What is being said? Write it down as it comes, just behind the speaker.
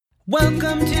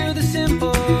Welcome to the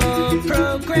Simple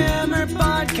Programmer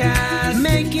Podcast,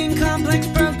 making complex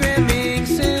programming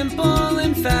simple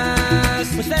and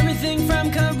fast, with everything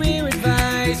from career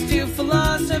advice to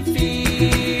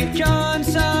philosophy. John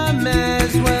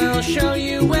Summers will show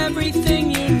you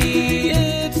everything you need.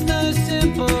 It's the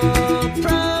Simple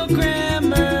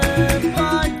Programmer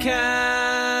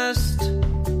Podcast.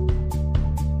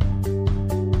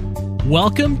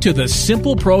 Welcome to the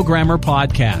Simple Programmer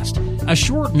Podcast, a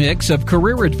short mix of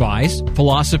career advice,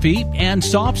 philosophy, and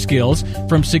soft skills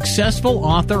from successful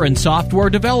author and software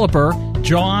developer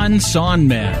John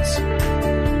Sonmez.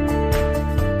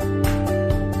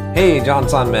 Hey, John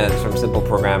Sonmez from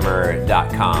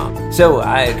SimpleProgrammer.com. So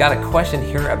I got a question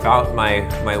here about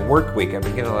my work week. I've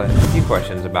been getting a few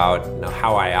questions about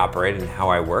how I operate and how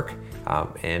I work.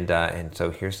 And so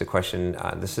here's the question.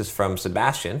 This is from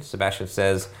Sebastian. Sebastian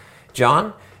says,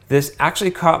 John, this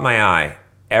actually caught my eye.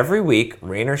 Every week,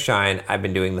 rain or shine, I've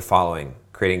been doing the following: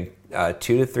 creating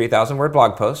 2,000 to 3,000 word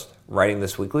blog posts, writing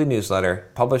this weekly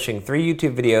newsletter, publishing 3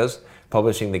 YouTube videos,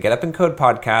 publishing the Get Up and Code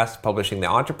podcast, publishing the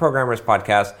Entreprogrammers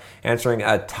podcast, answering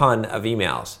a ton of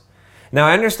emails. Now,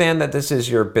 I understand that this is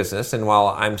your business, and while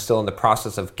I'm still in the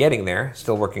process of getting there,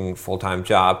 still working a full-time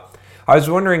job, I was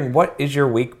wondering, what is your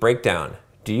week breakdown?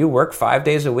 Do you work 5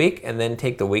 days a week and then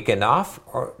take the weekend off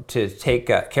or to take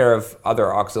care of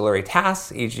other auxiliary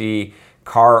tasks, e.g.,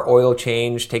 car oil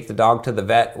change, take the dog to the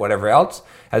vet, whatever else,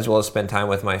 as well as spend time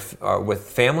with with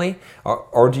family?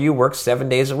 Or do you work 7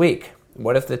 days a week?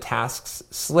 What if the tasks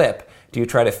slip? Do you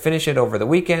try to finish it over the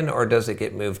weekend, or does it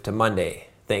get moved to Monday?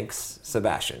 Thanks,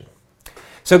 Sebastian.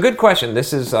 So good question.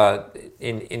 This is an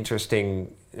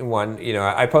interesting one.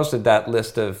 I posted that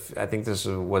list of, I think this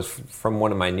was from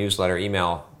one of my newsletter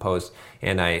email posts,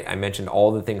 and I mentioned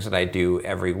all the things that I do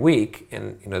every week,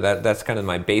 and that's kind of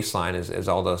my baseline is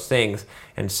all those things.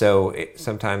 And so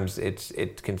sometimes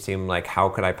it can seem like, how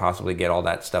could I possibly get all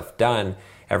that stuff done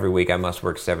every week? I must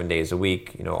work 7 days a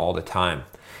week, all the time.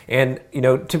 And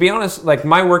to be honest, like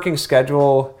my working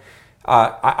schedule,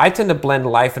 I tend to blend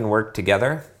life and work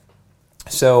together.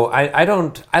 So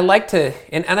I like to,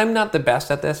 and I'm not the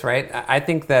best at this, right? I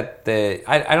think that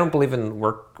I don't believe in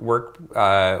work-life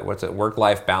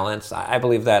balance. I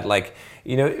believe that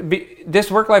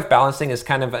this work-life balance thing is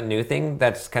kind of a new thing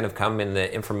that's kind of come in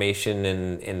the information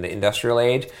and in the industrial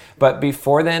age. But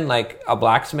before then, like a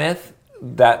blacksmith,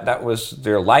 that was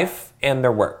their life and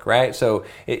their work, right? So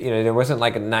there wasn't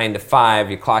like a 9 to 5,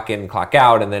 you clock in, clock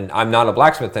out, and then I'm not a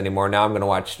blacksmith anymore. Now I'm going to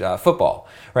watch football,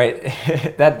 right?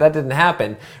 that didn't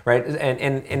happen, right?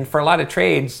 And for a lot of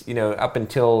trades, up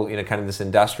until kind of this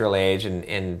industrial age and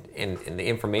in the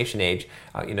information age,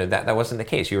 that wasn't the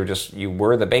case. You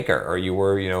were the baker, or you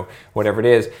were whatever it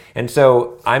is. And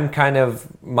so I'm kind of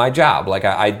my job. Like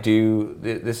I do.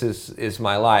 This is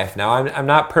my life. Now I'm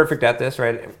not perfect at this,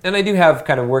 right? And I do have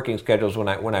kind of working schedules when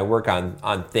I work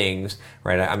on things,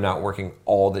 right? I'm not working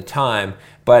all the time,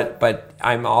 but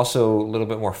I'm also a little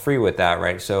bit more free with that,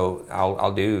 right? So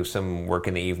I'll do some work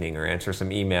in the evening or answer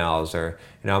some emails, or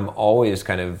I'm always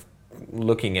kind of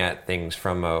looking at things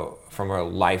from a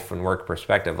life and work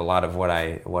perspective. A lot of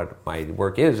what my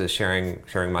work is sharing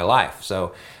my life.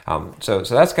 So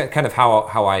that's kind of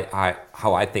how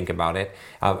I think about it.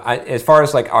 As far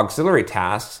as like auxiliary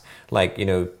tasks, like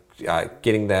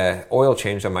getting the oil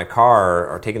changed on my car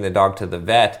or taking the dog to the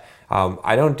vet,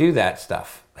 I don't do that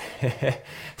stuff.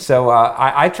 So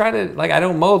I try to, I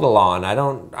don't mow the lawn, I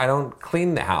don't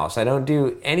clean the house, I don't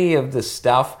do any of the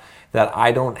stuff that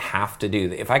I don't have to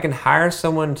do. If I can hire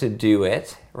someone to do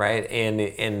it, right, and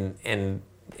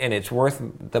it's worth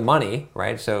the money,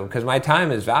 right? So because my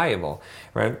time is valuable,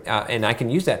 right, and I can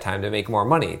use that time to make more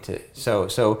money.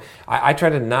 So I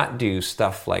try to not do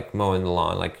stuff like mowing the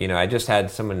lawn. I just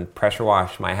had someone pressure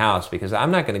wash my house because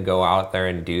I'm not going to go out there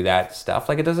and do that stuff.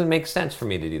 It doesn't make sense for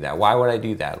me to do that. Why would I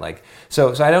do that?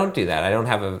 So I don't do that. I don't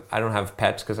have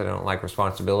pets because I don't like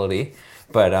responsibility.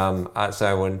 But so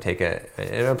I wouldn't take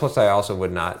and plus I also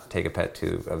would not take a pet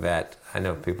to a vet. I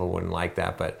know people wouldn't like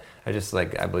that, but I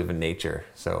believe in nature.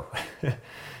 So,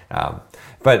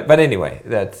 but anyway,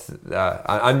 that's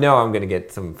I know I'm going to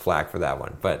get some flack for that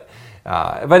one. But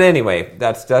anyway,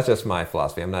 that's just my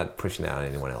philosophy. I'm not pushing that on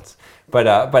anyone else. But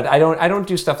I don't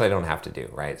do stuff that I don't have to do,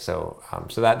 right? So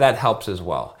that helps as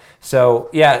well. So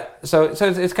yeah, so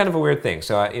it's kind of a weird thing.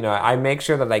 So I make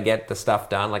sure that I get the stuff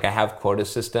done. Like I have quota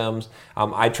systems.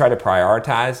 I try to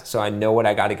prioritize, so I know what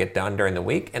I got to get done during the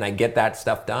week, and I get that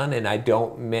stuff done, and I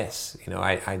don't miss.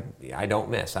 I don't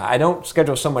miss. I don't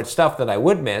schedule so much stuff that I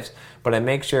would miss, but I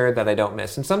make sure that I don't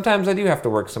miss. And sometimes I do have to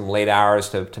work some late hours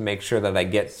to make sure that I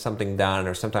get something something done,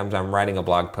 or sometimes I'm writing a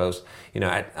blog post,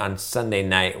 on Sunday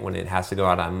night when it has to go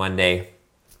out on Monday,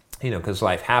 because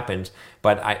life happens.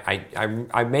 But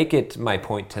I make it my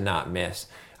point to not miss.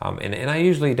 And I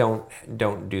usually don't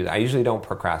do that. I usually don't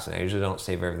procrastinate. I usually don't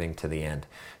save everything to the end.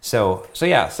 So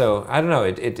I don't know.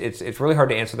 It's really hard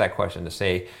to answer that question, to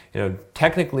say,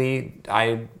 technically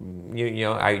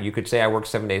you could say I work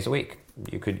 7 days a week.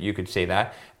 You could say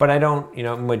that, but I don't.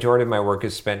 Majority of my work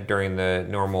is spent during the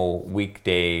normal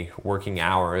weekday working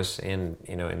hours, and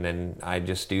and then I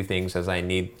just do things as I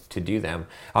need to do them.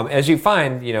 As you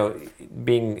find,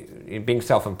 being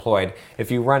self-employed, if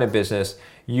you run a business,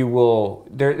 you will.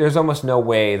 There's almost no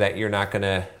way that you're not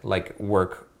gonna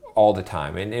work all the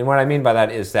time. And what I mean by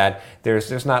that is that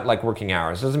there's not like working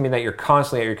hours. It doesn't mean that you're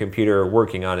constantly at your computer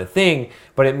working on a thing,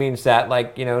 but it means that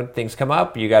things come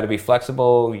up, you got to be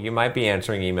flexible. You might be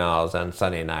answering emails on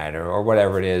Sunday night or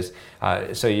whatever it is.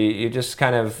 So you just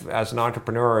kind of, as an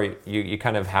entrepreneur, you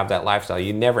kind of have that lifestyle.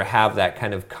 You never have that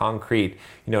kind of concrete,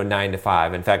 9 to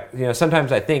 5. In fact,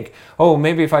 sometimes I think, oh,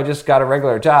 maybe if I just got a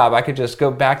regular job, I could just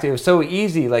go back to, it was so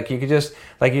easy. You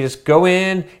just go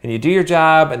in and you do your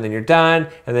job and then you're done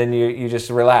and then you just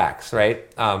relax, right?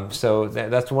 So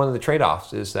that's one of the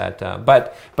trade-offs, is that,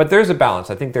 but there's a balance.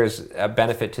 I think there's a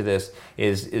benefit to this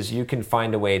is you can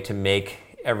find a way to make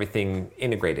everything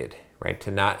integrated, right?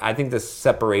 I think the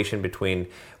separation between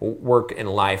work and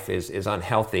life is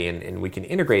unhealthy, and we can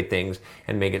integrate things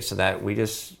and make it so that we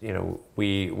just,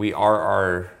 we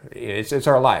are it's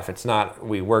our life. It's not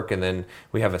we work and then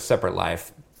we have a separate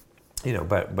life,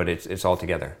 but it's all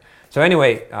together. So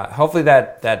anyway, hopefully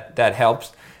that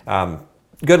helps.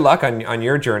 Good luck on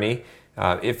your journey.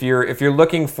 If you're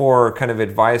looking for kind of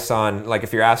advice on,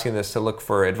 if you're asking this to look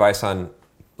for advice on,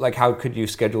 how could you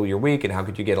schedule your week and how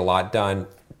could you get a lot done,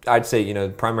 I'd say, the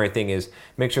primary thing is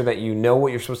make sure that you know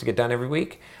what you're supposed to get done every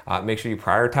week. Make sure you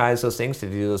prioritize those things, to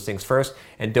do those things first,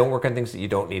 and don't work on things that you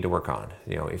don't need to work on.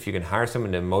 If you can hire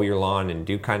someone to mow your lawn and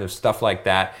do kind of stuff like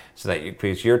that, so that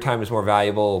because your time is more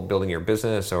valuable building your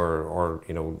business or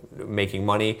making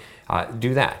money,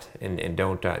 do that, and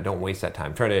don't waste that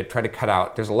time. Try to cut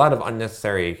out. There's a lot of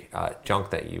unnecessary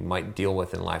junk that you might deal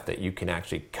with in life that you can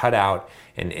actually cut out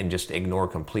and just ignore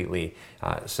completely.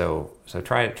 So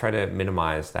try to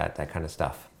minimize that kind of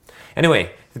stuff.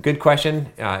 Anyway, good question,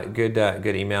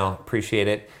 good email. Appreciate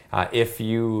it. If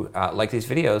you like these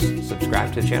videos,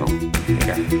 subscribe to the channel. Take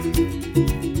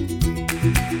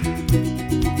care.